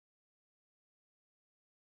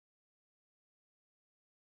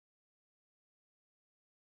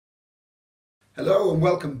Hello and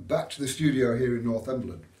welcome back to the studio here in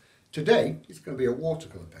Northumberland. Today it's going to be a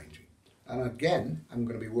watercolour painting, and again I'm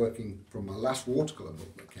going to be working from my last watercolour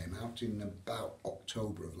book that came out in about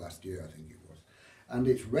October of last year, I think it was, and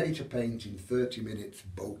it's ready to paint in 30 minutes,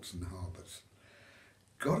 boats and harbours.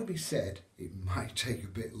 Gotta be said, it might take a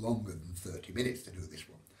bit longer than 30 minutes to do this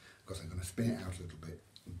one, because I'm going to spin it out a little bit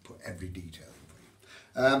and put every detail in for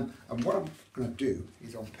you. And what I'm going to do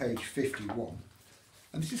is on page 51.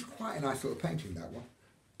 And this is quite a nice little painting, that one,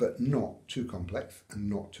 but not too complex and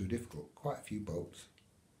not too difficult. Quite a few boats,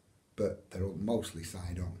 but they're all mostly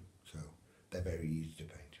side on, so they're very easy to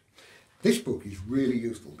paint. This book is really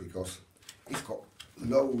useful because it's got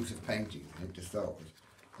loads of paintings in it to start with,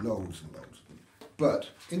 loads and loads of them. But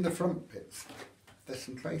in the front bits, there's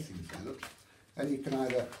some tracings there, look, and you can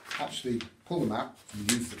either actually pull them out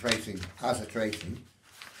and use the tracing as a tracing,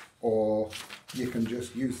 or you can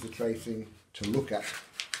just use the tracing to look at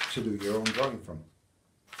to do your own drawing from.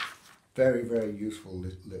 Very, very useful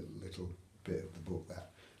little bit of the book,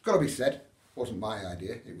 that. Got to be said, wasn't my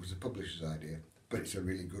idea, it was the publisher's idea, but it's a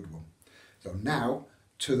really good one. So now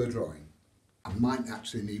to the drawing. I might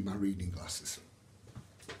actually need my reading glasses.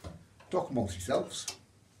 Talk amongst yourselves.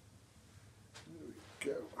 There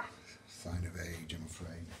we go. Sign of age, I'm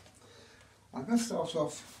afraid. I'm going to start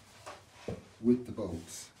off with the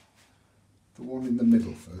boats. The one in the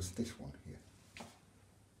middle first, this one here.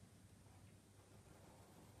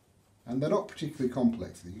 And they're not particularly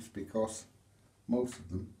complex, these, because most of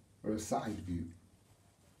them are a side view.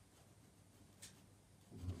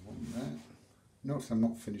 One there. Notice I'm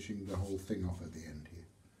not finishing the whole thing off at the end here.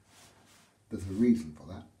 There's a reason for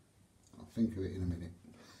that. I'll think of it in a minute.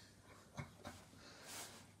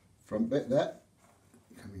 Front bit there,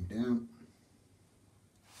 coming down.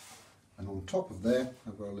 And on top of there,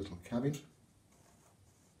 I've got a little cabin.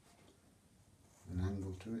 An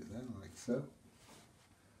angle to it there, like so.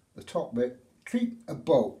 The top bit, treat a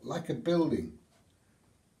boat like a building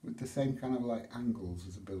with the same kind of like angles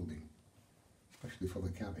as a building, especially for the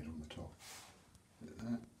cabin on the top. Like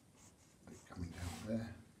that, coming down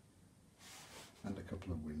there, and a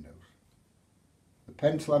couple of windows. The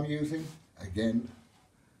pencil I'm using, again,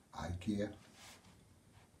 IKEA,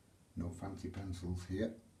 no fancy pencils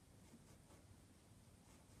here.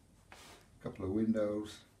 A couple of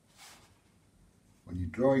windows. When you're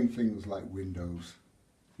drawing things like windows,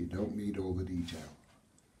 you don't need all the detail.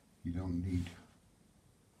 You don't need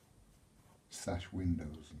sash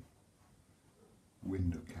windows and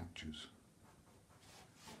window catchers.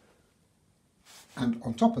 And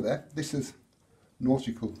on top of that, this is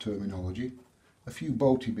nautical terminology, a few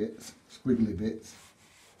boaty bits, squiggly bits,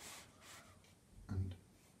 and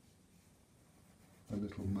a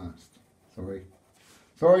little mast.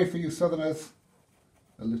 Sorry for you southerners,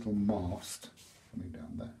 a little mast coming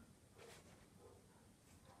down there.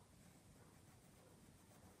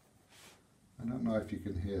 I don't know if you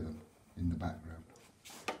can hear them in the background,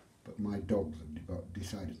 but my dogs have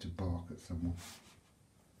decided to bark at someone.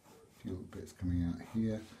 A few little bits coming out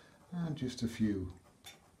here, and just a few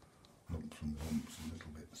lumps and bumps and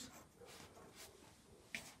little bits.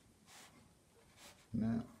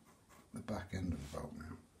 Now, the back end of the boat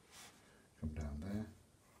now. Come down there,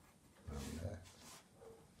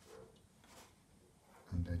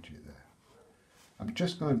 and edge it there. I'm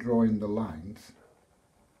just going to draw in the lines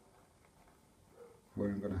where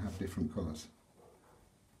I'm going to have different colours.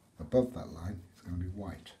 Above that line it's going to be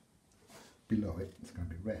white. Below it it's going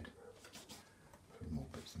to be red. A few more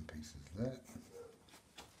bits and pieces there.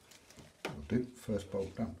 That'll do. First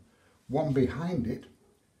boat done. One behind it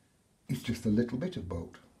is just a little bit of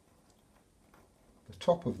boat. The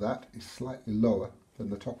top of that is slightly lower than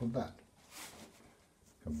the top of that.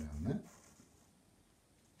 Come down there.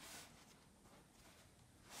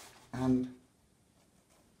 And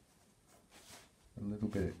a little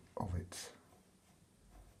bit of its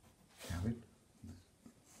cabin.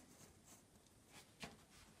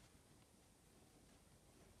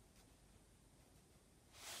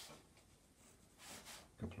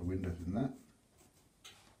 A couple of windows in that.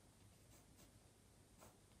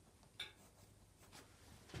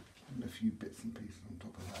 And a few bits and pieces on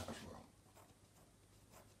top of that as well.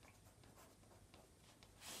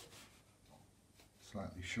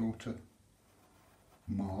 Slightly shorter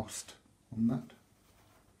mast on that.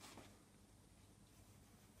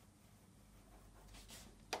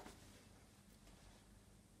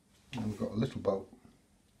 And we've got a little boat,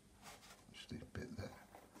 just a bit there,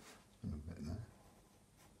 and a bit there.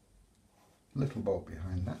 Little boat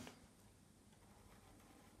behind that.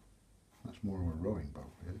 That's more of a rowing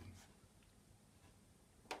boat, really.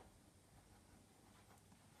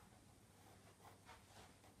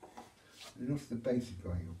 You notice the base is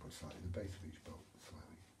going upwards slightly, the base of each boat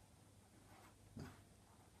slightly.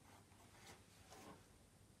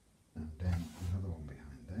 And then another one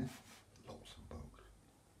behind there, lots of boats.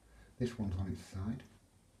 This one's on its side.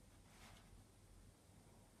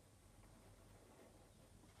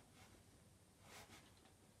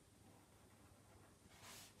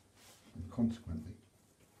 And consequently,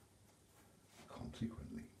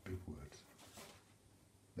 big words,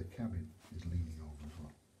 the cabin is leaning over as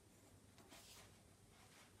well.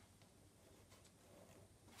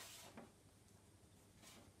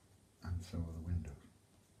 And so are the windows.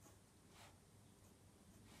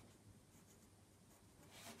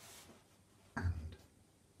 And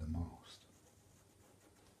the mast.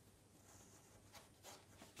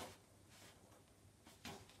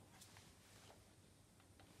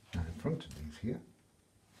 Now in front of these here,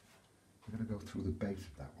 we're going to go through the base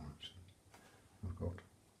of that one actually. I've got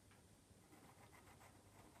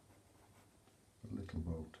a little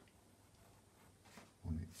boat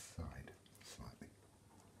on its side slightly.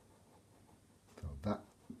 So that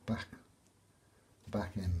back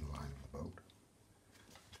end line of the boat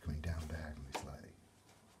is coming down diagonally slightly.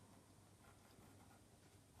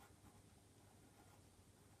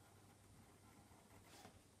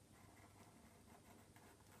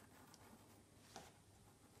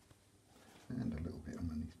 And a little bit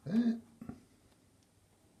underneath there.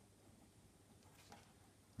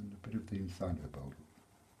 And a bit of the inside of the boat.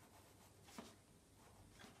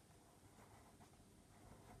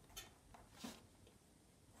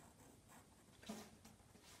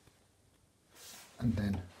 And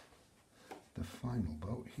then the final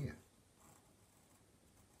boat here.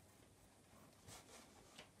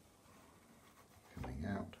 Coming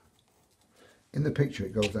out. In the picture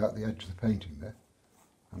it goes out the edge of the painting there.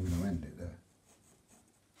 I'm going to end it there.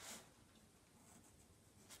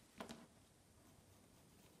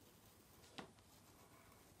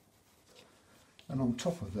 And on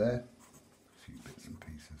top of there, a few bits and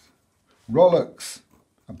pieces. Rollocks!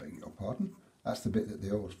 I beg your pardon. That's the bit that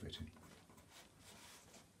the oars fit in.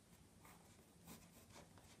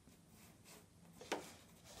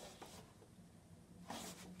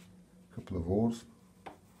 A couple of oars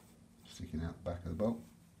sticking out the back of the boat.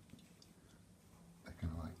 They're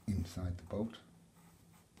kind of like inside the boat.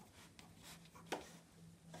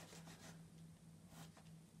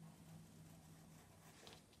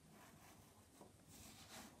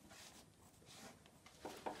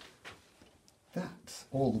 That's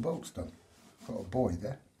all the boat's done. Got a buoy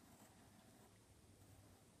there.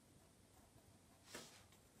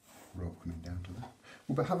 Rope coming down to that.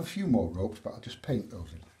 We'll have a few more ropes, but I'll just paint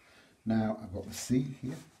those in. Now I've got the sea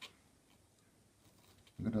here.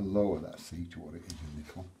 I'm going to lower that sea to what it is in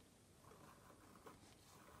this one.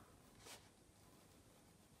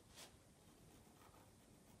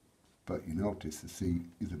 But you notice the sea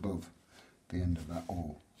is above the end of that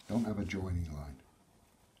oar. Don't have a joining line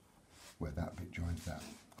where that bit joins that,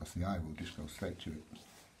 because the eye will just go straight to it.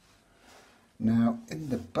 Now in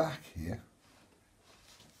the back here,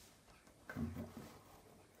 comes up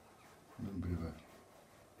a little bit of a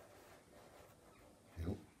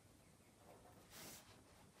hill,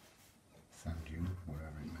 sand dune,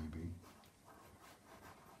 wherever it may be,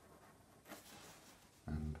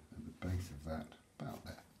 and at the base of that, about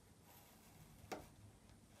there.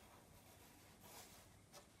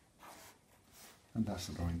 And that's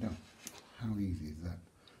the drawing done. How easy is that?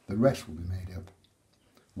 The rest will be made up.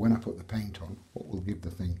 When I put the paint on, what will give the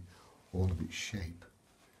thing all of its shape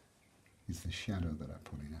is the shadow that I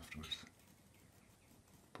put in afterwards.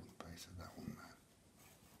 Put the base of that one there.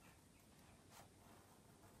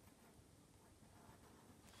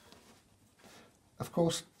 Of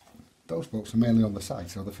course, those boats are mainly on the side,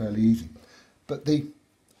 so they're fairly easy. But the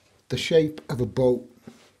shape of a boat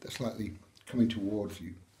that's slightly coming towards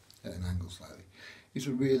you at an angle slightly is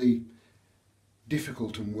a really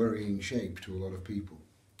difficult and worrying shape to a lot of people.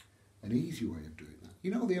 An easy way of doing that. You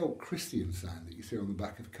know the old Christian sign that you see on the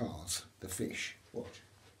back of cars? The fish. Watch.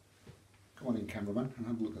 Come on in, cameraman, and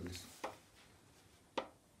have a look at this.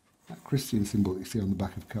 That Christian symbol that you see on the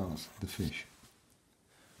back of cars, the fish.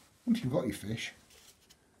 Once you've got your fish,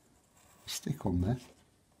 stick on there,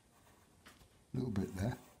 a little bit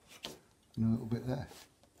there, and a little bit there.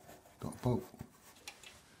 Got a boat.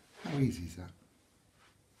 How easy is that?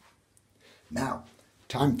 Now,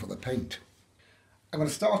 time for the paint. I'm going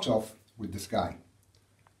to start off with the sky.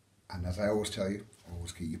 And as I always tell you,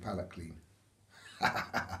 always keep your palette clean.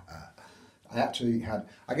 I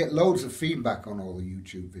get loads of feedback on all the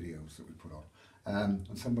YouTube videos that we put on. And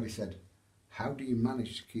somebody said, how do you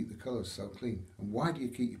manage to keep the colours so clean? And why do you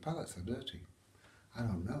keep your palette so dirty? I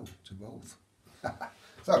don't know, to both.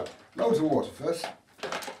 So, loads of water first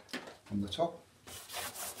on the top.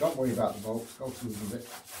 Don't worry about the bolts, go through them a bit.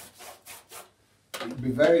 It will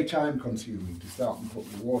be very time consuming to start and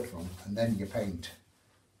put the water on and then you paint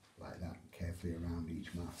like that carefully around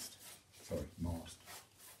each mast.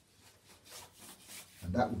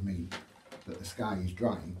 And that would mean that the sky is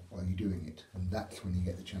drying while you're doing it, and that's when you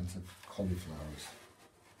get the chance of cauliflowers.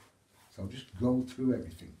 So just go through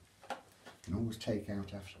everything. You can always take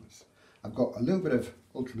out afterwards. I've got a little bit of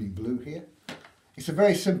ultramarine blue here. It's a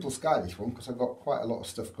very simple sky, this one, because I've got quite a lot of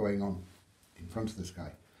stuff going on in front of the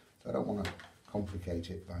sky. So I don't want to complicate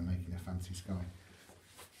it by making a fancy sky.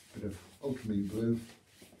 Bit of ultramarine blue,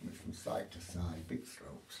 from side to side, big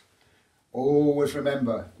strokes. Always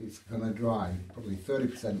remember, it's going to dry probably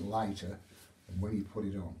 30% lighter than when you put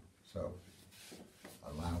it on. So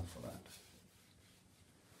allow for that.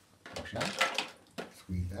 Wash out,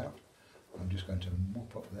 squeeze out. I'm just going to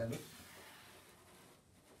mop up there. Look.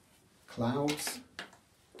 Clouds,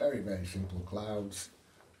 very, very simple clouds.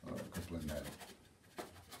 Oh, a couple in there.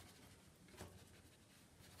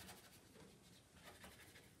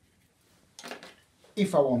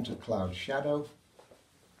 If I want a cloud shadow,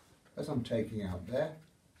 as I'm taking out there,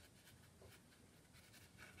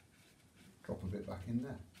 drop a bit back in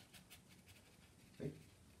there. See?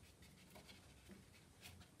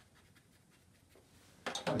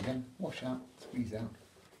 And again, wash out, squeeze out,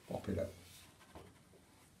 pop it up.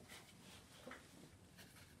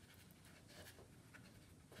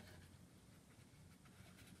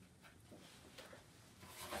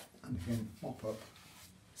 And again, mop up,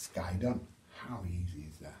 sky done. How easy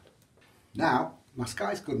is that? Now, my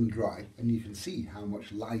sky's good and dry, and you can see how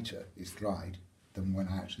much lighter it's dried than when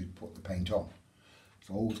I actually put the paint on. It's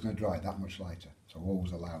always going to dry that much lighter, so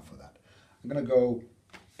always allow for that. I'm going to go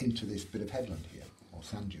into this bit of headland here, or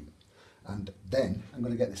sand dune, and then I'm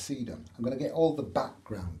going to get the sea done. I'm going to get all the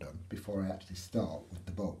background done before I actually start with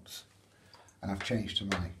the boats. And I've changed to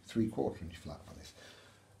my 3/4 inch flat for this.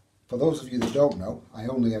 For those of you that don't know, I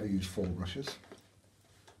only ever use 4 brushes.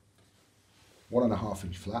 1.5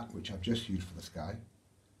 inch flat, which I've just used for the sky,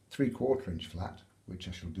 3/4 inch flat, which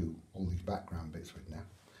I shall do all these background bits with now,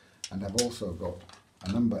 and I've also got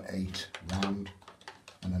a number 8 round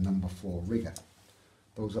and a number 4 rigger.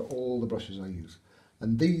 Those are all the brushes I use,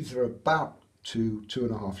 and these are about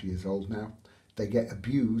 2.5 years old now. They get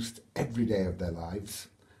abused every day of their lives,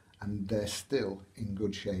 and they're still in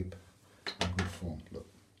good shape and good form. Look,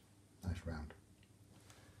 nice round.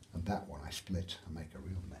 And that one I split and make a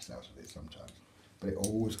real mess out of it sometimes. But it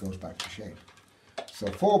always goes back to shape.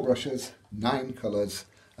 So 4 brushes, 9 colours,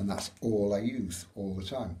 and that's all I use all the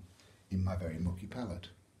time in my very mucky palette.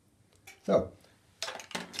 So,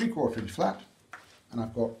 3/4 inch flat, and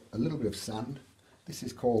I've got a little bit of sand. This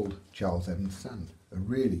is called Charles Evans sand, a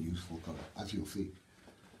really useful colour, as you'll see.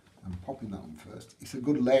 I'm popping that on first. It's a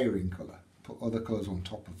good layering colour. Put other colours on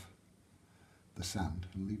top of the sand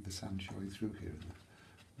and leave the sand showing through here.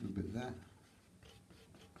 A little bit there,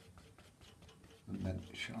 and then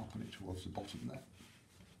sharpen it towards the bottom there.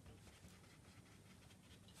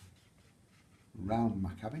 Round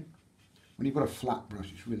my cabin. When you've got a flat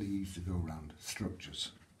brush, it's really easy to go around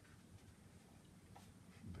structures.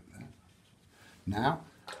 A bit there. Now,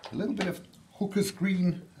 a little bit of Hooker's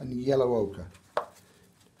green and yellow ochre.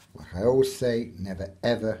 Like I always say, never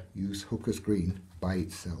ever use Hooker's green by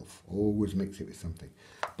itself. Always mix it with something.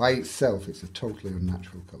 By itself, it's a totally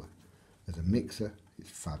unnatural colour. As a mixer, it's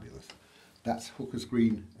fabulous. That's Hooker's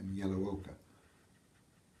green and yellow ochre.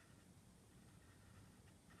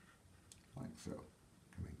 Like so,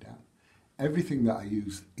 coming down. Everything that I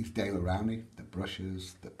use is Daler-Rowney, the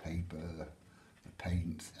brushes, the paper, the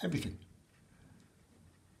paints, everything.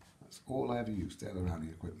 That's all I ever use, Daler-Rowney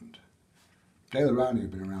equipment. Daler-Rowney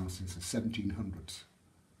have been around since the 1700s.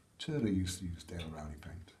 Turner used to use Daler-Rowney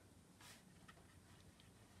paint,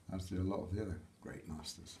 as did a lot of the other great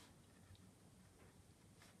masters.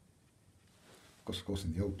 Of course,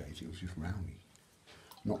 in the old days it was just Rowney,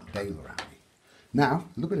 not Daler-Rowney. Now,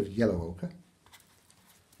 a little bit of yellow ochre,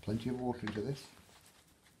 plenty of water into this.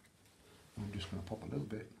 I'm just going to pop a little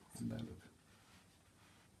bit on there, look.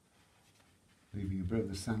 Leaving a bit of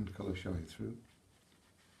the sand colour showing through.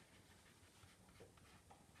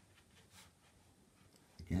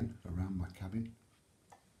 Again, around my cabin.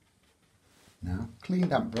 Now, clean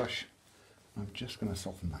damp brush, I'm just going to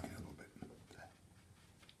soften that in a little bit. There.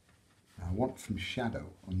 Now I want some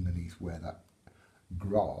shadow underneath where that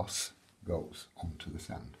grass goes onto the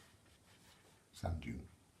sand dune.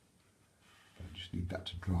 But I just need that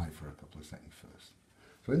to dry for a couple of seconds first.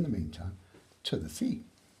 So in the meantime, to the sea.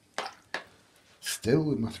 Still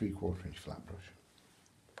with my 3/4 inch flat brush.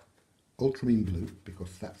 ultramarine blue,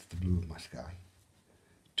 because that's the blue of my sky,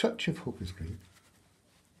 touch of hooker's green,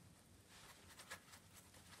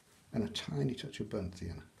 and a tiny touch of burnt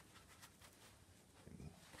sienna.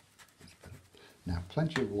 Now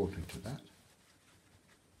plenty of water into that,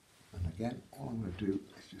 and again all I'm going to do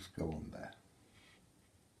is just go on there,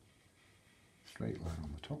 straight line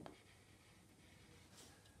on the top,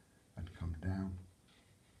 and come down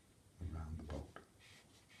around the boat.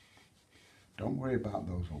 Don't worry about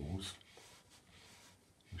those oars,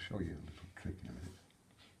 I'll show you a little trick in a minute.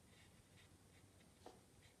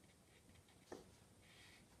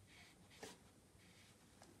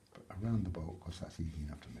 But around the boat, because that's easy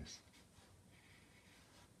enough to miss.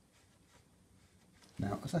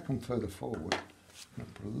 Now, as I come further forward, I'm going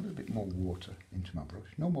to put a little bit more water into my brush.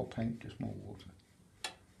 No more paint, just more water.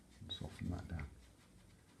 And soften that down.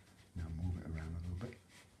 Now move it around a little bit.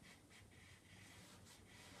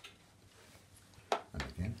 And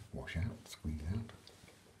again, wash out, squeeze out,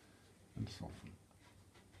 and soften.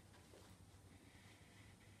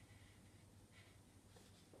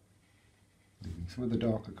 Leaving some of the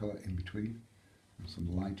darker colour in between, and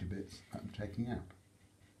some lighter bits that I'm taking out.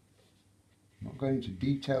 I'm not going into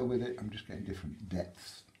detail with it, I'm just getting different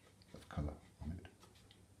depths of colour on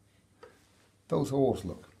it. Those oars,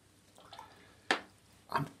 look.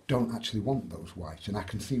 I don't actually want those white, and I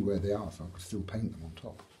can see where they are, so I could still paint them on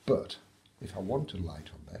top. But if I wanted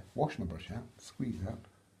light on there, wash my brush out, squeeze out,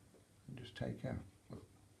 and just take out. Look.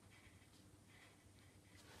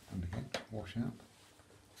 And again, wash out,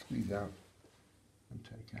 squeeze out, and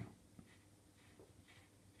take out.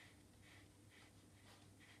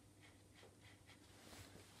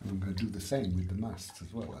 And I'm going to do the same with the masts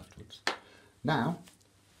as well afterwards. Now,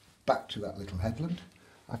 back to that little headland.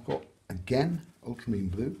 I've got, again, ultramarine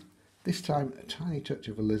blue. This time, a tiny touch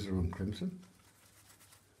of alizarin crimson.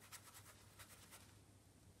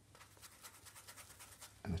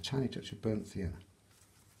 And a tiny touch of burnt sienna.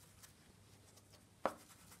 So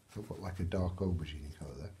I've got like a dark aubergine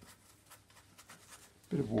colour there.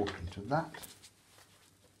 Bit of water into that.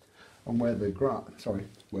 And where the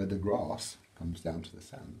grass comes down to the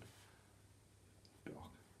sand.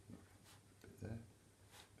 Dark. Bit there,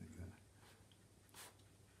 bit there.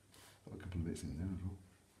 Got a couple of bits in there as well.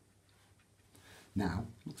 Now,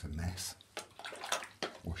 looks a mess.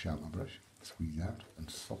 Wash out my brush, squeeze out,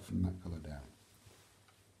 and soften that colour down.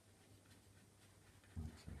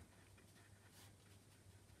 Like so.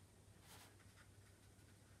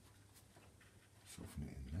 Soften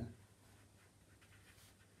it in there.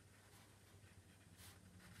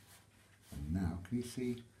 Now, can you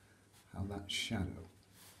see how that shadow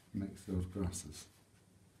makes those grasses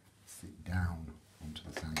sit down onto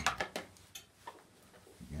the sand?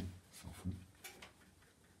 Again, soften.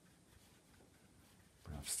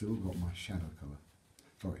 But I've still got my shadow colour.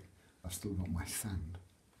 Sorry, I've still got my sand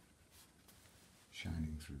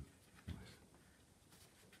shining through. Nice.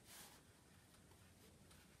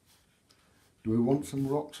 Do we want some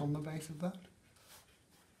rocks on the base of that?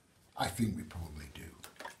 I think we probably do.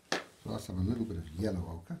 So let's have a little bit of yellow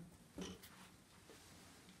ochre.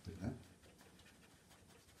 Bit there.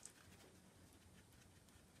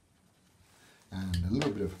 And a little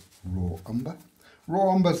bit of raw umber. Raw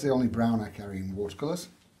umber is the only brown I carry in watercolours.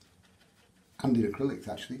 And in acrylics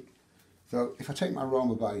actually. So if I take my raw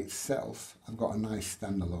umber by itself, I've got a nice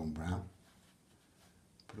standalone brown.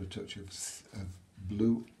 Put a touch of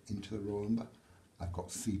blue into the raw umber. I've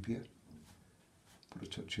got sepia. Put a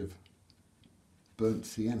touch of burnt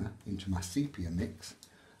sienna into my sepia mix,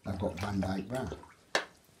 I've got Van Dyke brown.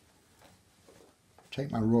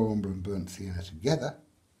 Take my raw umber and burnt sienna together,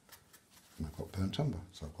 and I've got burnt umber.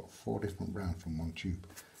 So I've got 4 different browns from one tube.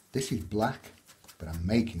 This is black, but I'm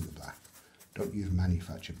making the black. Don't use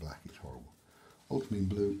manufactured black, it's horrible. Ultramarine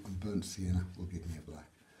blue and burnt sienna will give me a black.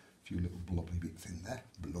 A few little blobby bits in there,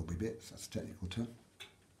 blobby bits, that's a technical term.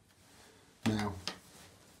 Now,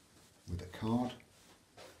 with a card,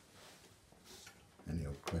 any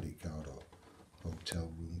old credit card or hotel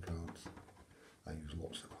room cards. I use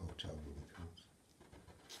lots of hotel room cards.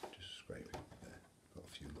 Just scrape it there. Got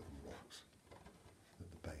a few little rocks at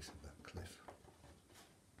the base of that cliff.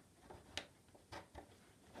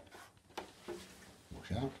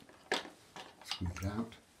 Wash out, squeeze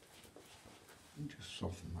out, and just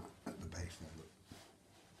soften that at the base there. Look.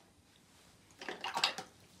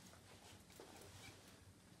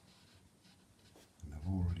 And I've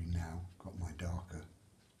already now got my darker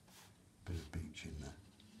bit of beach in there,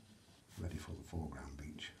 ready for the foreground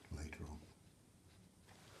beach later on.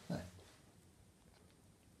 There.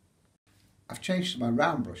 I've changed to my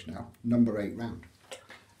round brush now, number 8 round.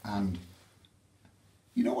 And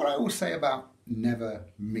you know what I always say about never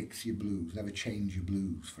mix your blues, never change your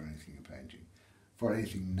blues for anything you're painting. For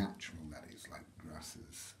anything natural, that is, like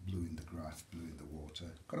grasses, blue in the grass, blue in the water.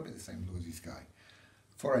 Got to be the same blue as the sky.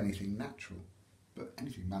 For anything natural, but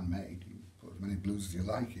anything man-made, you can put as many blues as you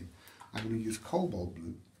like in. I'm going to use cobalt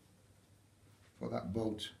blue for that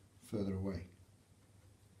boat further away.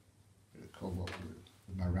 Bit of cobalt blue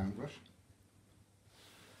with my round brush.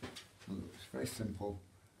 Look, it's very simple.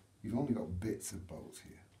 You've only got bits of boats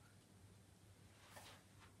here.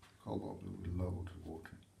 Cobalt blue with loads of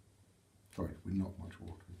water. Sorry, with not much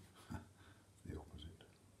water. The opposite.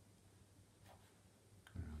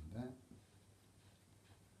 Go around there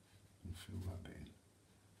and fill that bit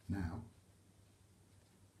in. Now,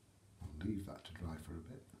 I'll leave that to dry for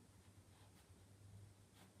a bit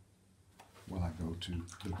while I go to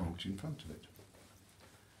the boat in front of it.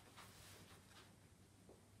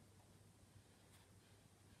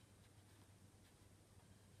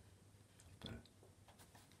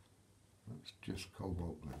 That's just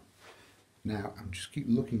cobalt blue. Now, I'm just keep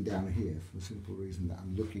looking down here for the simple reason that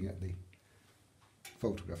I'm looking at the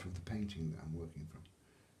photograph of the painting that I'm working from.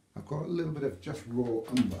 I've got a little bit of just raw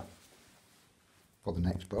umber for the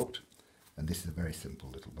next boat, and this is a very simple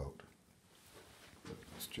little boat. But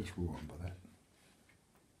it's just raw umber there.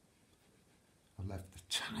 I've left the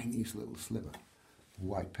tiniest little sliver of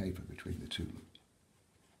white paper between the two.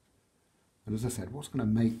 And as I said, what's going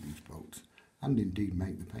to make these boats, and indeed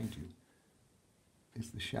make the painting,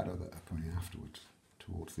 is the shadow that are coming afterwards,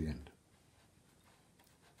 towards the end.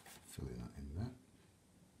 Filling that in there.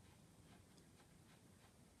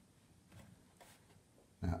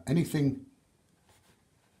 Now, anything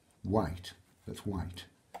white that's white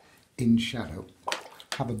in shadow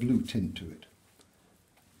have a blue tint to it.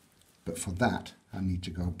 But for that, I need to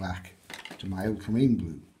go back to my ultramarine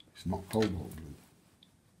blue. It's not cobalt blue.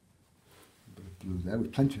 A bit of blue there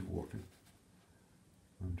with plenty of water.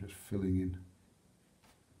 I'm just filling in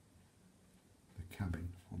the cabin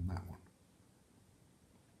on that one.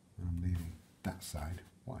 And I'm leaving that side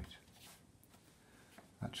white.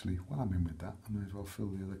 Actually, while I'm in with that, I may as well fill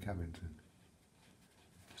the other cabins in.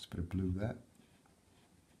 Just a bit of blue there.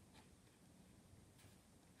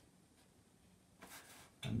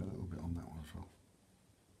 And a little bit on that one as well.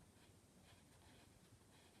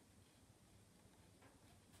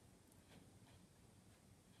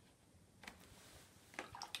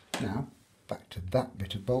 Now, back to that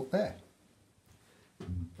bit of bolt there.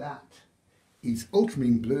 And that is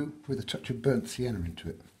ultramarine blue with a touch of burnt sienna into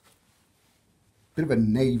it. Bit of a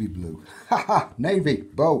navy blue. Ha ha! Navy!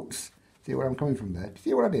 Boats! See where I'm coming from there?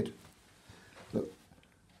 See what I did? Look,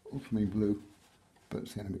 ultramarine blue, burnt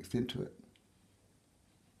sienna mixed into it.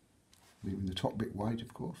 Leaving the top bit white,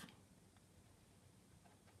 of course.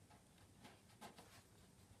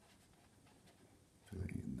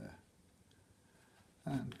 Filling in there.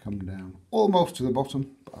 And come down almost to the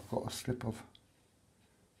bottom, but I've got a strip of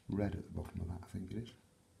red at the bottom of that, I think it is.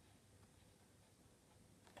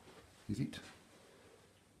 Is it?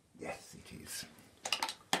 Yes, it is.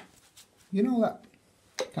 You know that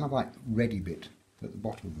kind of like reddy bit at the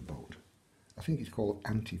bottom of the boat? I think it's called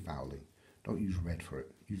anti-fouling. Don't use red for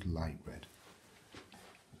it, use light red.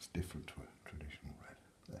 It's different to a traditional red.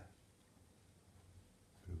 There.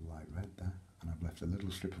 Bit of light red there. And I've left a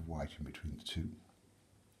little strip of white in between the two.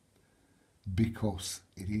 Because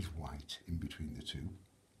it is white in between the two.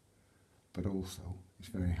 But also, it's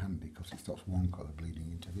very handy because it stops one colour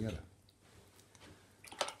bleeding into the other.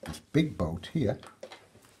 This big boat here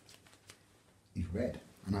is red,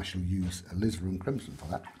 and I shall use alizarin crimson for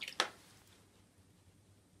that.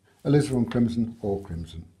 Alizarin crimson or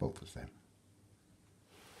crimson, both the same.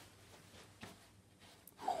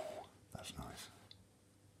 That's nice.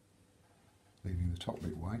 Leaving the top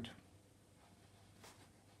bit white.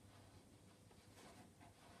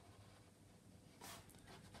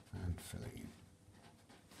 And filling in.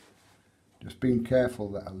 Just being careful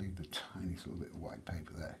that I leave the tiniest little bit of white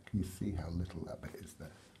paper there. Can you see how little that bit is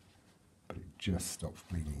there? But it just stops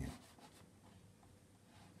bleeding in.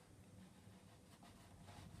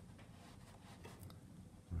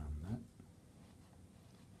 Around that.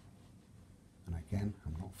 And again,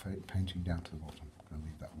 I'm not painting down to the bottom. I'm going to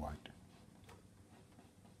leave that white.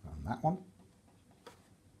 Around that one.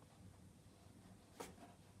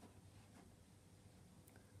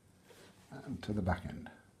 And to the back end.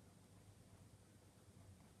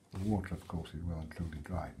 The water, of course, is well and truly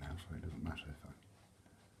dried now, so it doesn't matter if I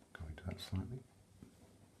go into that slightly.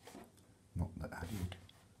 Not that I did.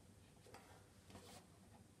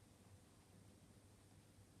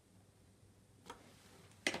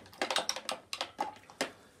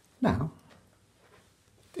 Now,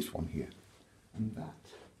 this one here, and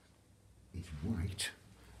that is white,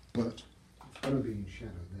 but it's going to be in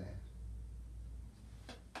shadow there.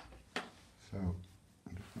 So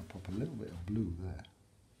I'm just going to pop a little bit of blue there,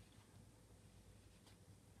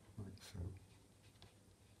 like so.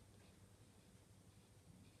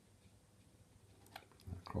 Bring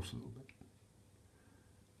that across a little bit.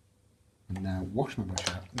 And now wash my brush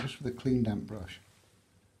out, just with a clean damp brush.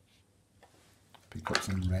 Pick up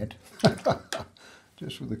some red,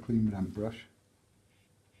 just with a clean damp brush.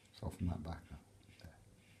 Soften that back up. There.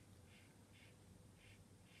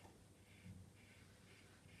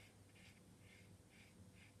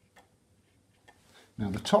 Now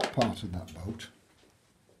the top part of that boat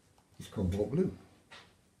is cobalt blue.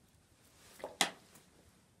 So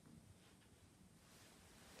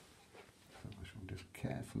I shall just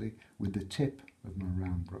carefully, with the tip of my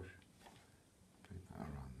round brush, bring that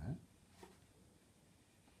around there.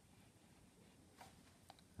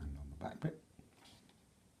 And on the back bit.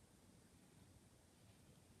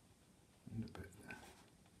 And a bit there.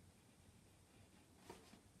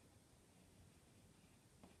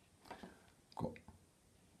 Got,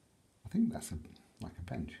 I think that's like a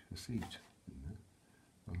bench, a seat in there.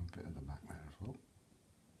 A little bit at the back there as well.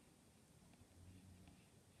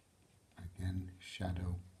 Again,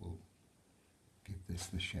 shadow will give this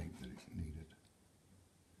the shape that it's needed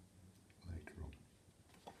later on.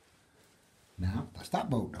 Now, that's that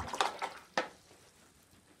boat done.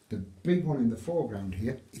 The big one in the foreground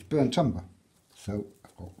here is burnt umber. So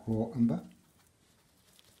I've got raw umber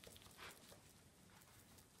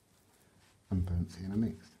and burnt sienna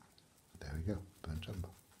mixed. There we go, burnt umber.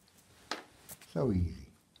 So easy.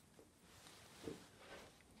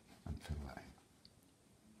 And fill that in.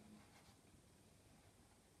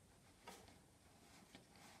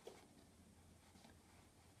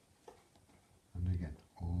 And again,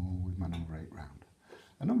 all with my number 8 round.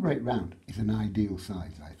 A number 8 round is an ideal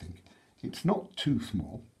size, I think. It's not too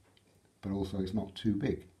small, but also it's not too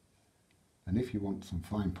big. And if you want some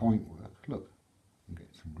fine point work, look, you can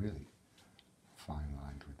get some really fine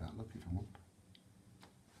lines with that, look, if you want.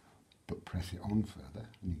 But press it on further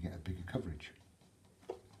and you get a bigger coverage.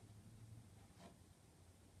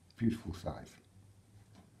 Beautiful size.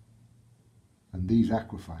 And these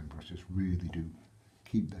aquafine brushes really do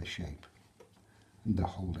keep their shape, and they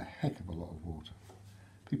hold a heck of a lot of water.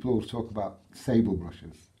 People always talk about sable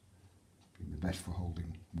brushes being the best for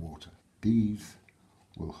holding water. These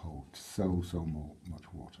will hold so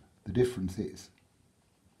much water. The difference is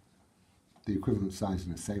the equivalent size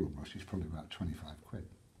in a sable brush is probably about 25 quid.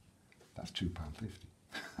 That's £2.50.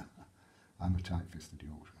 I'm a tight-fisted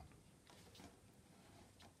Yorkshireman.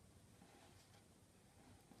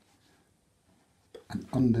 And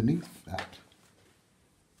underneath that,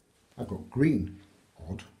 I've got green,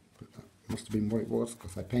 odd, but that must have been what it was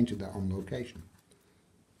because I painted that on location.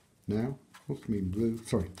 Now, ultramarine blue,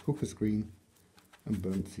 sorry, Hooker's green and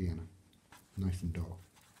burnt sienna. Nice and dark.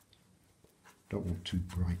 Don't want too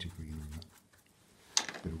bright a green on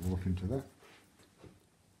that. Bit of water into that.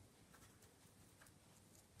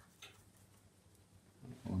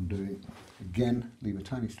 What I'm doing, again, leave a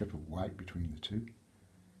tiny strip of white between the two.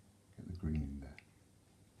 Get the green in there.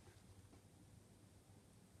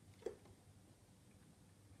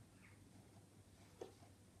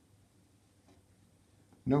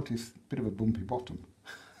 Notice a bit of a bumpy bottom.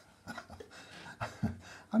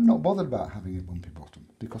 I'm not bothered about having a bumpy bottom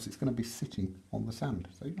because it's going to be sitting on the sand,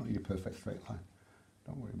 so you don't need a perfect straight line.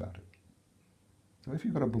 Don't worry about it. So if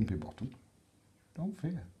you've got a bumpy bottom, don't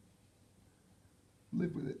fear.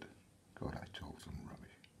 Live with it. God, I told some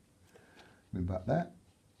rubbish. Move back there.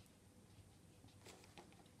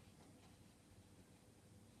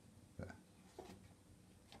 There.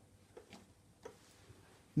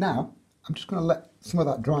 Now, I'm just going to let some of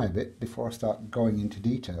that dry a bit before I start going into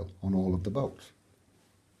detail on all of the boats.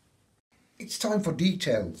 It's time for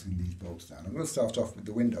details in these boats now. I'm going to start off with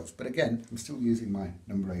the windows, but again, I'm still using my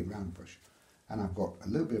number 8 round brush. And I've got a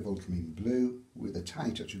little bit of ultramarine blue with a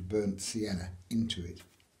tiny touch of burnt sienna into it.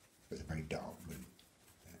 It's a very dark blue.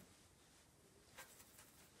 Yeah.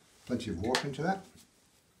 Plenty of water into that.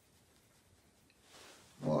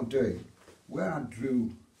 What I'm doing, where I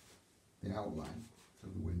drew the outline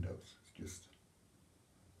of the windows, it's just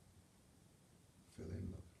fill in,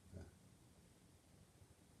 look, there.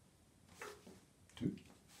 2.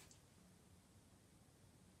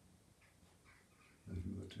 There's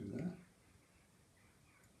another 2 there.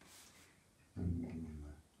 And 1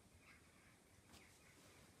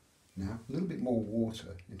 there. Now, a little bit more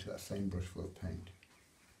water into that same brush full of paint,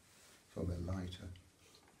 so they're lighter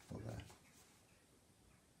for there.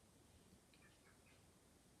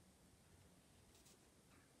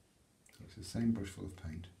 So it's the same brush full of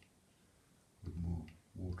paint,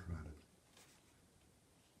 water added.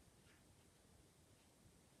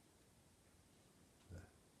 There.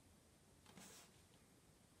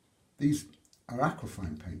 These are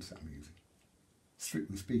Aquafine paints that I'm using.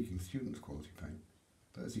 Strictly speaking, students' quality paint.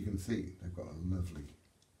 But as you can see, they've got a lovely,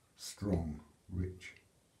 strong, rich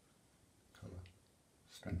colour,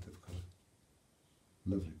 strength of colour.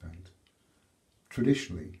 Lovely paint.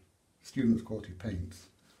 Traditionally, students' quality paints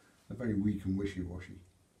are very weak and wishy-washy.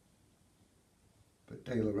 But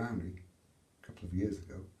Daler Rowney, a couple of years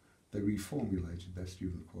ago, they reformulated their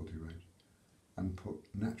student quality range and put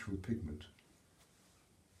natural pigment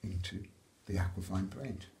into the Aquafine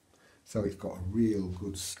paint. So it's got a real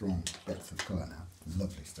good strong depth of colour now.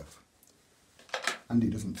 Lovely stuff. And it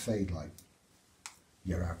doesn't fade like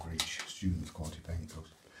your average student's quality paint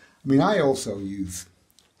does. I mean, I also use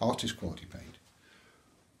artist quality paint,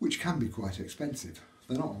 which can be quite expensive.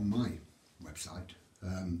 They're not on my website,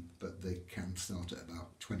 but they can start at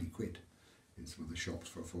about 20 quid in some of the shops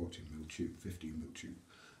for a 14mm tube, 15mm tube.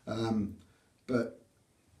 But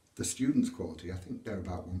the student's quality, I think they're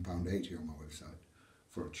about £1.80 on my website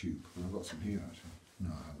for a tube. And I've got some here actually.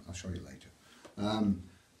 No, I'll show you later.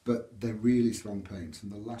 But they're really strong paints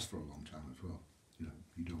and they'll last for a long time as well. You know,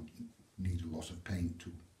 you don't need a lot of paint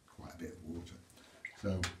to quite a bit of water.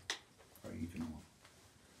 So, you can all.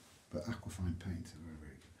 But Aquafine paints are very,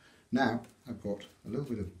 very good. Now, I've got a little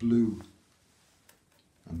bit of blue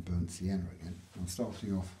and burnt sienna again. I'm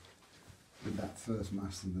starting off with that first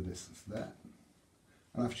mass in the distance there.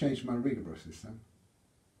 And I've changed my rigger brush this time.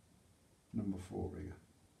 Number 4 rigger.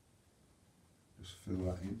 Just fill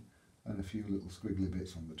that in. And a few little squiggly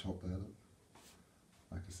bits on the top there. Look.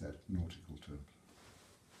 Like I said, nautical terms.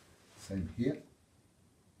 Same here.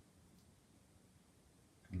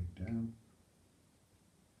 Coming down.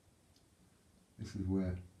 This is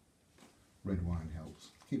where red wine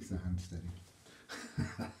helps. Keeps the hand steady.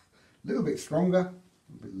 A little bit stronger, a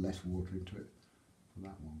little bit less water into it for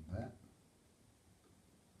that one there.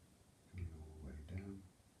 Coming all the way down.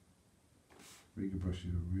 Rigger brush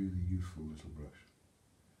is a really useful little brush.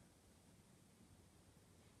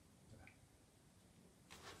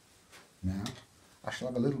 Now, I shall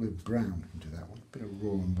have a little bit of brown into that one, a bit of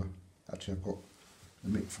raw umber. Actually, I've got the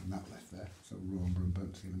mix from that left there, so raw umber and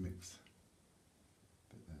burnt sienna mix.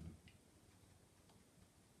 Bit there, look.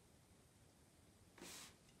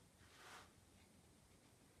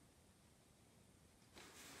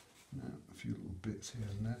 Now, a few little bits here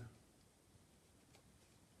and there.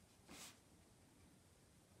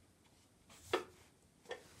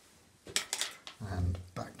 And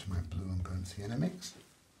back to my blue and burnt sienna mix.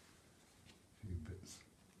 Few bits,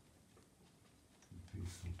 a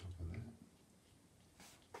piece on top of that.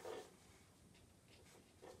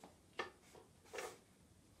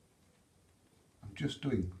 I'm just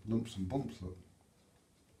doing lumps and bumps, look.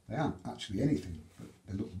 They aren't actually anything, but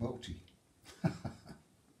they look boaty.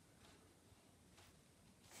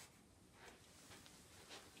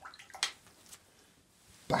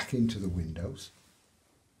 Back into the windows.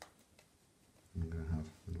 I'm going to have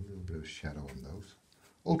a little bit of shadow on those.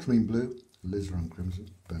 Ultramarine blue, alizarin crimson,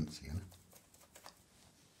 burnt sienna.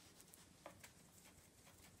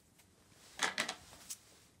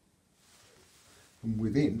 And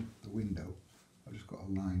within the window, I've just got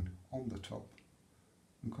a line on the top.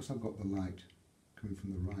 And because I've got the light coming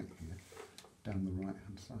from the right here, down the right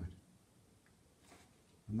hand side.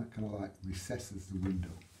 And that kind of like recesses the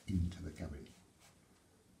window into the cabin.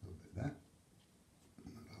 A little bit there,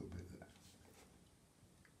 and a little bit there.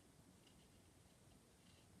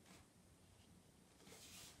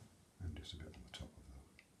 And just a bit on the top of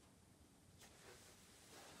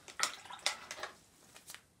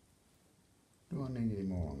those. Do I need any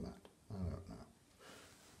more on that? I don't know.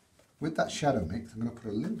 With that shadow mix, I'm going to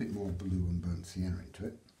put a little bit more blue and burnt sienna into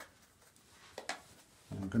it.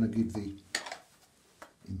 And I'm going to give the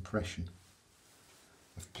impression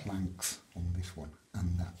of planks on this one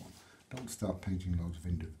and that one. Don't start painting loads of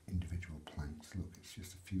individual planks. Look, it's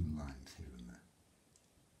just a few lines here and there.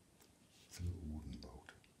 It's a little wooden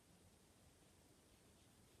boat.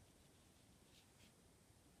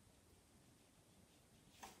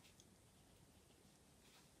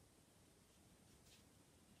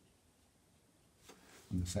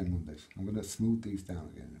 And the same on this. I'm going to smooth these down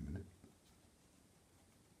again in a minute.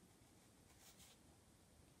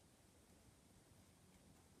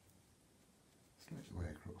 Straight the way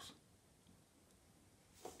across.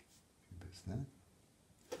 A few bits there.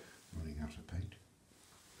 Running out of paint.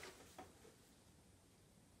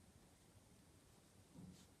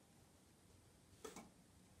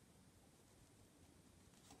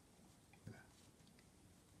 There.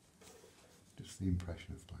 Just the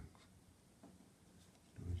impression of planks.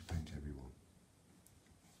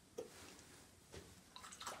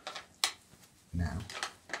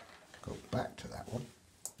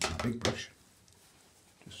 a big brush,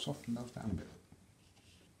 just soften those down a bit.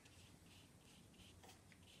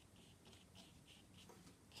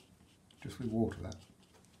 Just with water, that.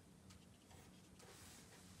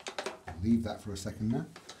 I'll leave that for a second now.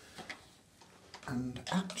 And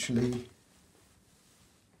actually,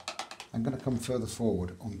 I'm going to come further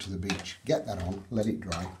forward onto the beach, get that on, let it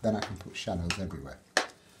dry, then I can put shadows everywhere.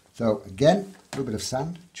 So again, a little bit of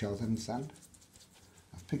sand, Charles Evans sand.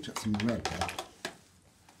 I've picked up some red there.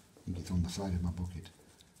 I think it's on the side of my bucket.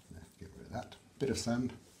 Get rid of that. Bit of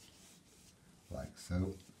sand, like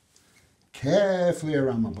so. Carefully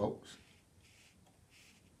around my boats.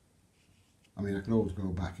 I mean, I could always go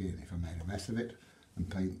back in if I made a mess of it and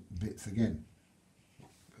paint bits again.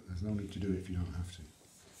 But there's no need to do it if you don't have to.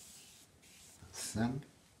 That's sand.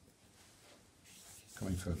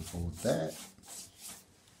 Coming further forward there.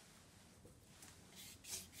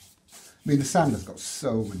 I mean, the sand has got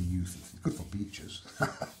so many uses. It's good for beaches.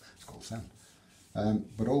 It's called sand.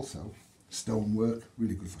 But also stonework,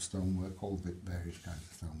 really good for stonework, all the various kinds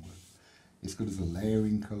of stonework. It's good as a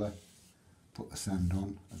layering colour. Put the sand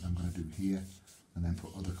on, as I'm going to do here, and then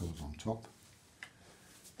put other colours on top.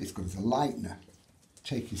 It's good as a lightener.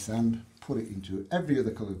 Take your sand, put it into every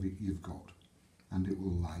other colour that you've got, and it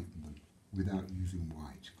will lighten them without using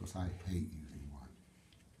white, because I hate using white.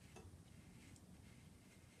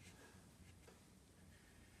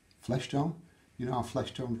 Flesh tone. You know how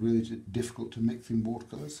flesh tone is really difficult to mix in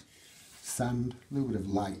watercolours? Sand, a little bit of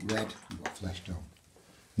light red, you've got flesh tone.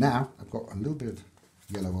 Now, I've got a little bit of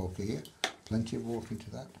yellow ochre here. Plenty of water into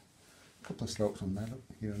that. A couple of strokes on there, look,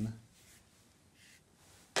 here and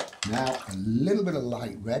there. Now a little bit of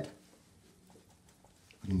light red.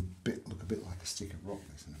 Look a bit like a stick of rock,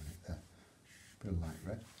 this in a minute there. A bit of light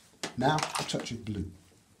red. Now a touch of blue.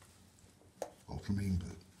 Ultramarine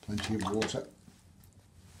blue. Plenty of water.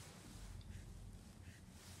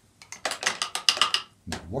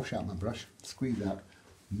 Now wash out my brush, squeeze out,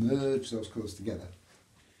 merge those colours together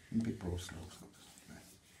in big broad strokes.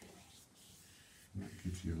 And that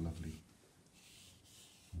gives you a lovely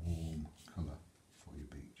warm colour for your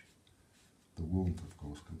beach. The warmth, of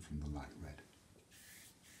course, comes from the light red.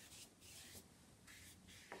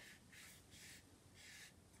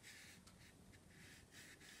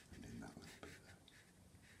 And in that little bit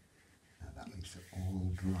there. Now that makes it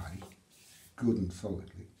all dry, good and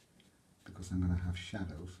solidly, because I'm going to have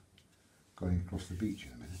shadows going across the beach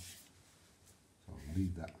in a minute. So I'll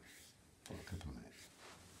leave that for a couple of minutes.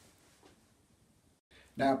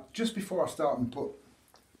 Now, just before I start and put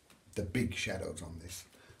the big shadows on this,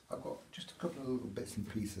 I've got just a couple of little bits and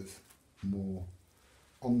pieces more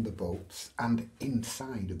on the boats and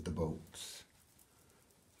inside of the boats.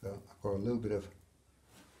 So I've got a little bit of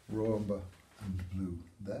raw umber and blue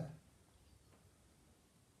there.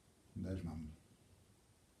 And there's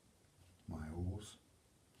my oars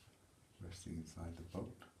resting inside the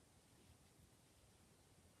boat.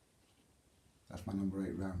 That's my number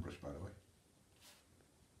 8 round brush, by the way.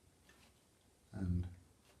 And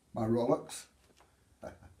my Rolex.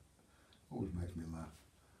 Always makes me laugh.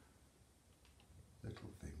 Little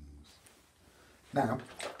things. Now,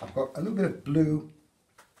 I've got a little bit of blue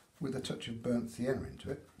with a touch of burnt sienna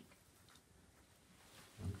into it.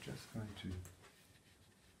 I'm just going to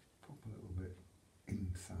pop a little bit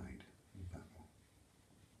inside of that one.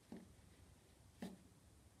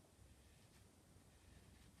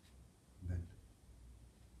 Then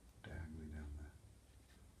diagonally down there.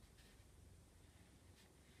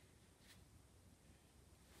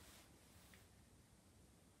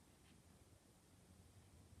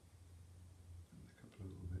 And a couple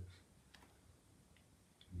of little bits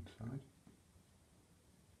inside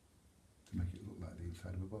to make it look like the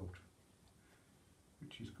inside of a boat,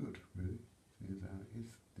 which is good, really. Here's how it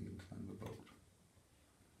is, the inside of a boat.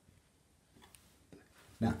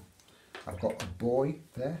 Now, I've got a buoy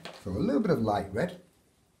there, so a little bit of light red.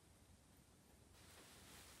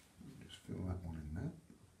 Just fill that one in there,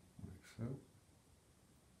 like so.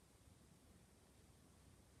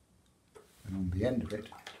 And on the end of it,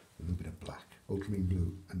 a little bit of black, ultramarine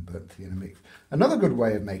blue and burnt sienna mix. Another good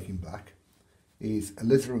way of making black is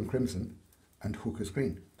alizarin crimson and hooker's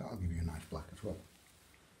green. That'll give you a nice black as well.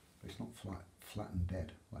 But it's not flat and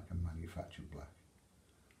dead like a manufactured black.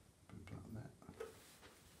 Bit of black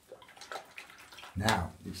there.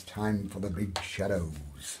 Now it's time for the big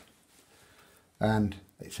shadows. And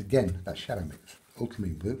it's again that shadow mix.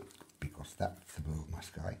 Ultramarine blue, because that's the blue of my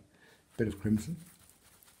sky. Bit of crimson.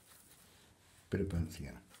 Bit of burnt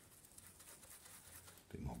sienna.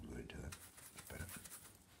 Bit more blue into that. It's better.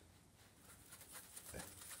 There.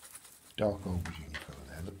 Dark aubergine colour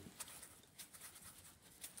there, look.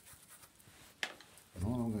 And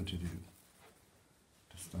all I'm going to do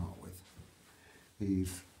to start with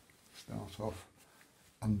is start off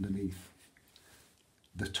underneath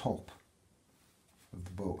the top of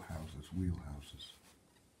the boat houses, wheel houses.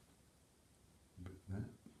 A bit there.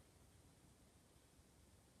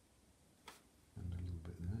 And a little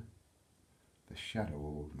bit there. The shadow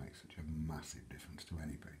always makes such a massive difference to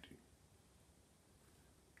any painting.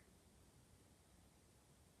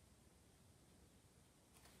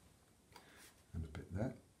 And a bit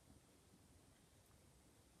there.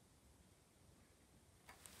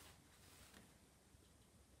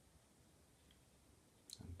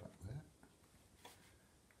 And back there.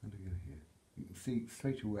 And again here. You can see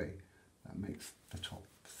straight away that makes the top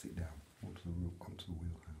sit down onto the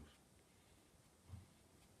wheelhouse.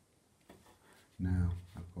 Now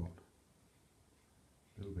I've got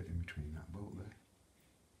a little bit in between that bolt there.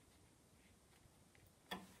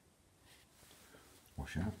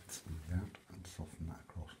 Wash out, smooth out and soften that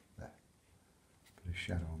across there. Bit of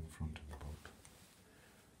shadow on the front of the bolt.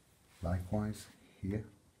 Likewise here,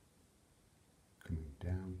 coming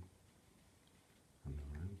down and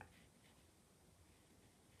around,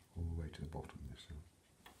 all the way to the bottom this side.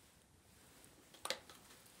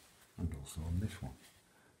 And also on this one.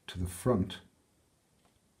 To the front,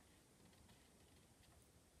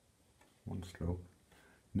 one stroke.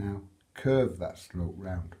 Now curve that stroke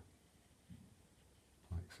round,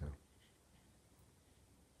 like so.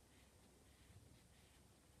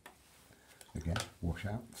 Again, wash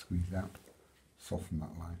out, squeeze out, soften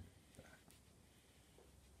that line.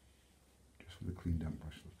 Just with a clean damp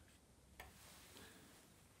brush.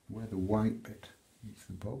 Where the white bit meets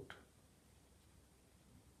the bolt,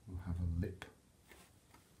 we'll have a lip.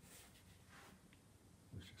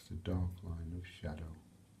 It's just a dark line of shadow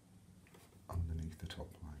underneath the top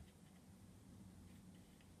line.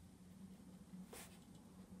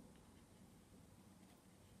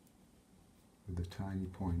 With a tiny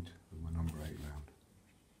point of my number 8 round.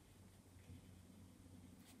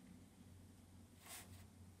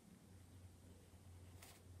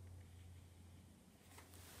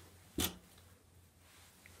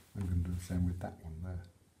 I'm going to do the same with that one there.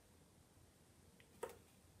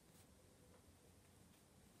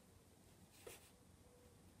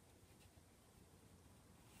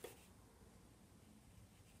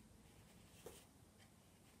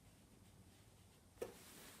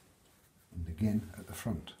 Again at the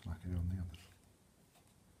front, like I did on the others.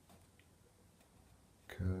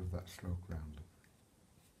 Curve that stroke round.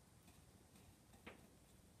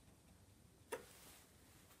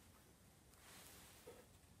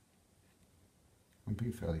 I'm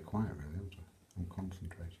being fairly quiet really, aren't I? I'm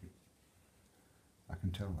concentrating. I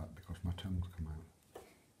can tell that because my tongue's come out.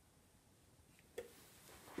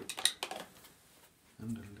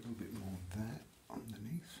 And a little bit more there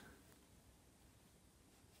underneath.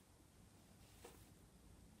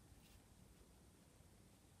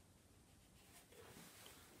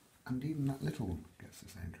 And even that little one gets the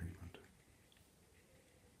same treatment.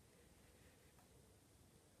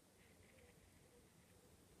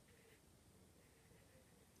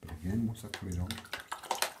 But again, once I put it on,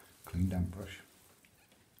 clean damp brush,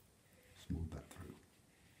 smooth that through.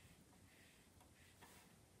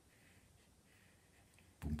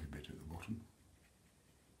 Bumpy bit at the bottom.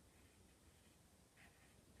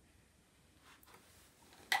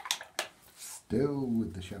 Still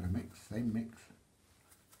with the shadow mix, same mix.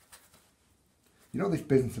 You know this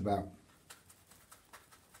business about,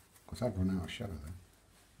 because I've run out of shadow then,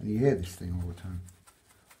 and you hear this thing all the time,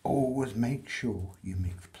 always make sure you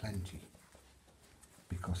mix plenty,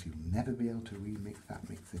 because you'll never be able to remix that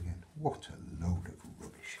mix again. What a load of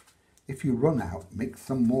rubbish. If you run out, mix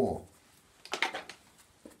some more. A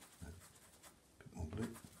bit more blue.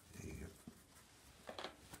 There you go.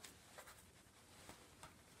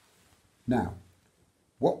 Now,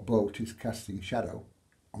 what boat is casting shadow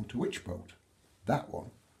onto which boat? That one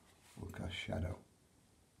will cast shadow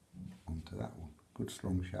onto that one. Good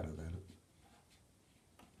strong shadow there, look.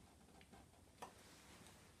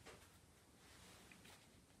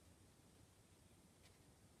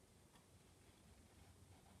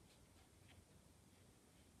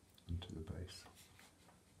 And to the base.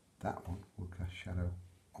 That one will cast shadow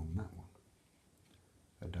on that one.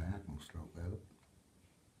 A diagonal stroke there, look.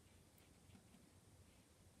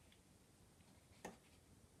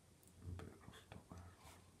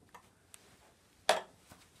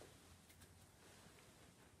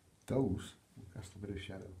 Those will cast a bit of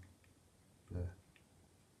shadow there.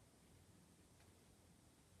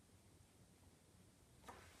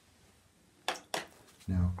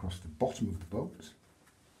 Now across the bottom of the boat,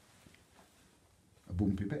 a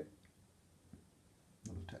bumpy bit.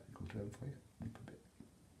 Another technical term for you, bumpy bit.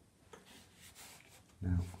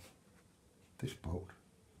 this boat,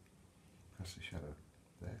 cast a shadow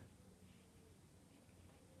there.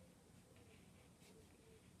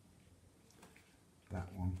 That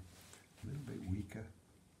one, a little bit weaker,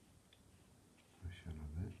 a shadow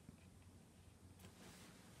there.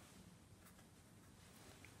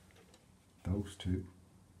 Those two,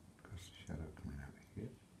 cast a shadow coming out of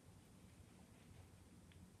here.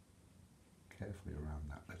 Carefully around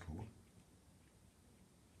that little one.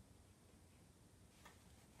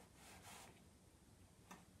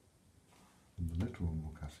 And the little one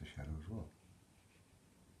will cast a shadow as well.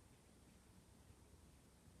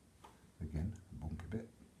 Again, a bumpy bit.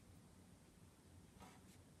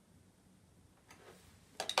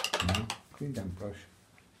 Now, clean damp brush,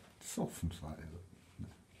 soften slightly.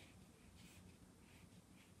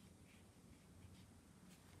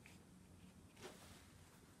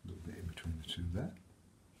 A little bit in between the two there.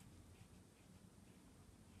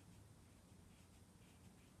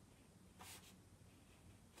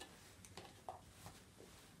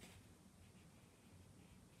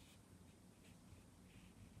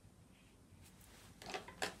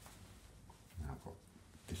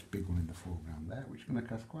 Big one in the foreground there, which is going to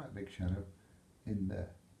cast quite a big shadow in there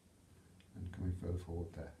and coming further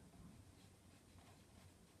forward there.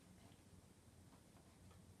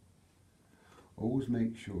 Always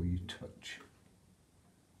make sure you touch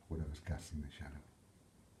whatever's casting the shadow.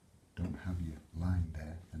 Don't have your line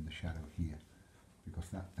there and the shadow here, because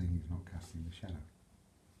that thing is not casting the shadow.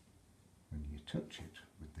 When you touch it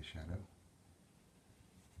with the shadow,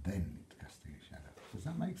 then it's casting a shadow. Does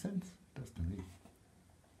that make sense? It does to me.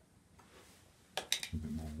 A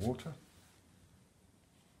bit more water.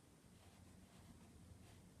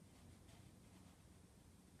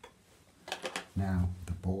 Now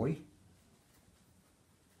the boy,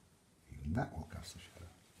 even that will cast a shadow.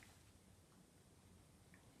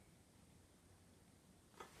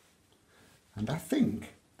 And I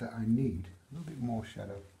think that I need a little bit more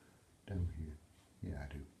shadow down here. Yeah, I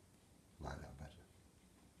do. Like that better.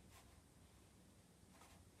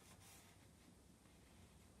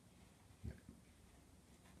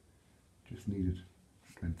 Just needed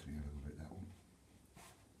strengthening a little bit, that one.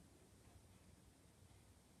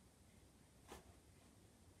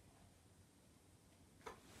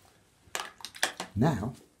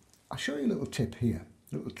 Now, I'll show you a little tip here,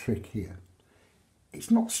 a little trick here. It's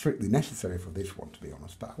not strictly necessary for this one, to be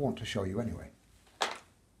honest, but I want to show you anyway.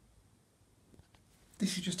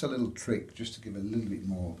 This is just a little trick, just to give a little bit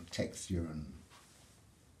more texture and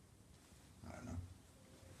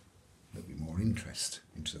a little bit more interest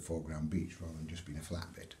into the foreground beach rather than just being a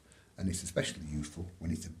flat bit. And it's especially useful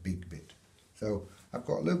when it's a big bit. So I've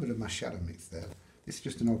got a little bit of my shadow mix there. This is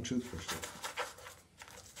just an old toothbrush.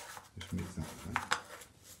 Just mix that with that.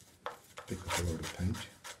 Pick up a load of paint.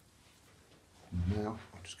 And now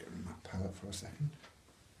I'll just get rid of my palette for a second.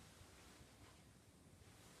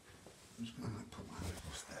 I'm just going to put my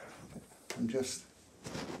across there a little bit and just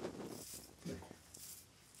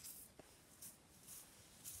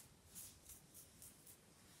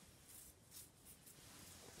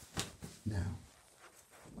now,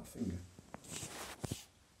 my finger.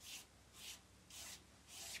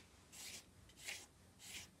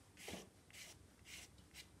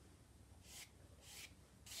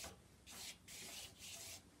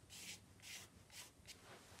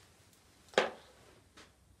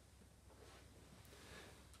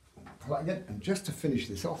 Like that. And just to finish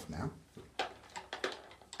this off now,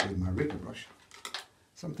 with my rigger brush,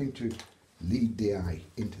 something to lead the eye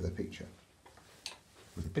into the picture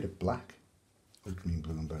with a bit of black, ultramarine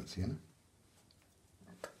blue and burnt sienna.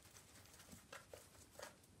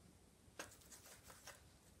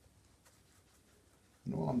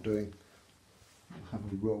 And all I'm doing, I'll have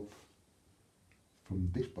a rope from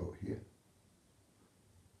this boat here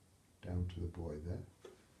down to the buoy there.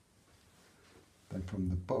 Then from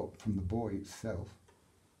the boat, from the buoy itself,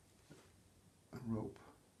 a rope,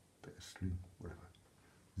 bit of string, whatever,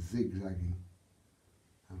 zigzagging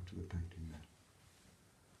out to the painting there.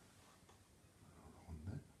 Another one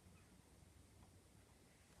there.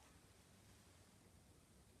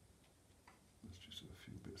 Let's just have a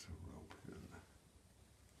few bits of rope here and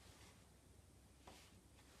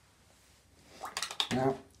there.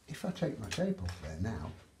 Now, if I take my tape off there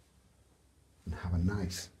now and have a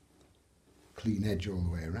nice clean edge all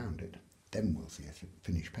the way around it, then we'll see a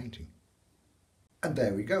finished painting. And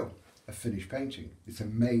there we go, a finished painting. It's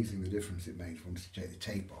amazing the difference it makes once you take the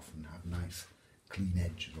tape off and have nice clean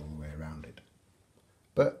edges all the way around it.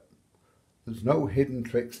 But there's no hidden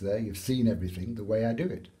tricks there, you've seen everything the way I do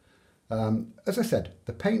it. As I said,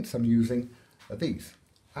 the paints I'm using are these,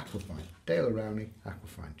 Aquafine, Daler Rowney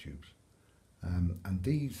Aquafine tubes. And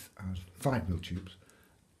these are 5mm tubes.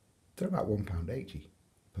 They're about £1.80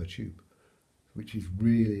 per tube, which is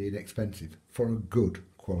really inexpensive for a good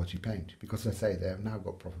quality paint, because as I say, they have now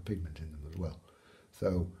got proper pigment in them as well.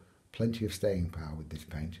 So plenty of staying power with this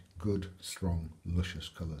paint, good, strong, luscious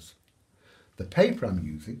colours. The paper I'm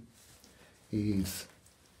using is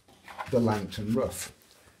the Langton Rough.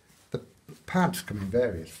 The pads come in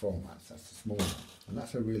various formats, that's the small one, and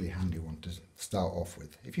that's a really handy one to start off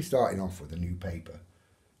with. If you're starting off with a new paper,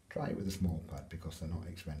 try it with a small pad because they're not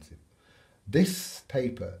expensive. This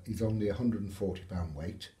paper is only £140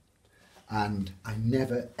 weight, and I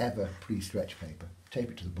never ever pre-stretch paper.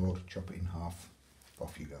 Tape it to the board, chop it in half,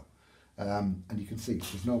 off you go. And you can see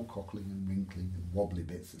there's no cockling and wrinkling and wobbly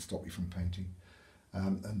bits that stop you from painting.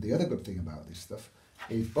 And the other good thing about this stuff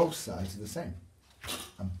is both sides are the same,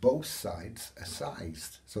 and both sides are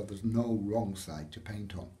sized, so there's no wrong side to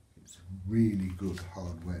paint on. It's really good,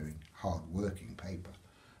 hard-working paper,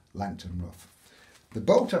 Langton Rough. The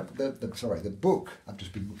book I've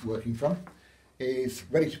just been working from is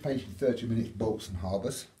Ready to Paint in 30 Minutes, Boats and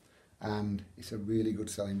Harbours, and it's a really good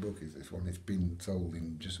selling book, is this one. It's been sold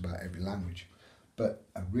in just about every language, but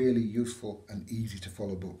a really useful and easy to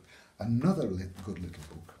follow book. Another good little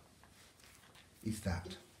book is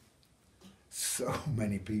that. So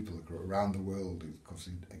many people around the world, because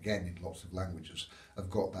again in lots of languages, have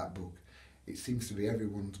got that book. It seems to be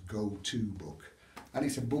everyone's go-to book, and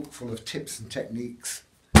it's a book full of tips and techniques.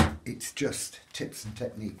 It's just tips and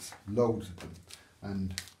techniques, loads of them,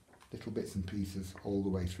 and little bits and pieces all the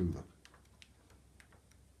way through them.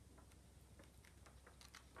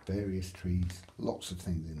 Various trees, lots of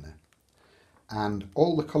things in there. And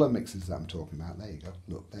all the colour mixes that I'm talking about, there you go,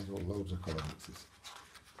 look, there's all loads of colour mixes.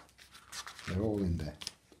 They're all in there.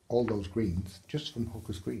 All those greens, just from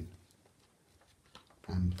Hooker's Green.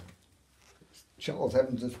 And Charles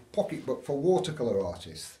Evans' Pocketbook for Watercolour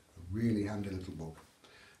Artists. A really handy little book.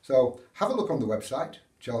 So have a look on the website,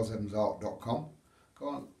 charlesevansart.com. Go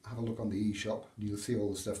on, have a look on the eShop, and you'll see all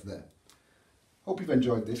the stuff there. Hope you've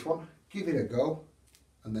enjoyed this one. Give it a go.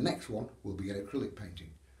 And the next one will be an acrylic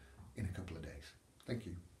painting in a couple of days. Thank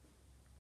you.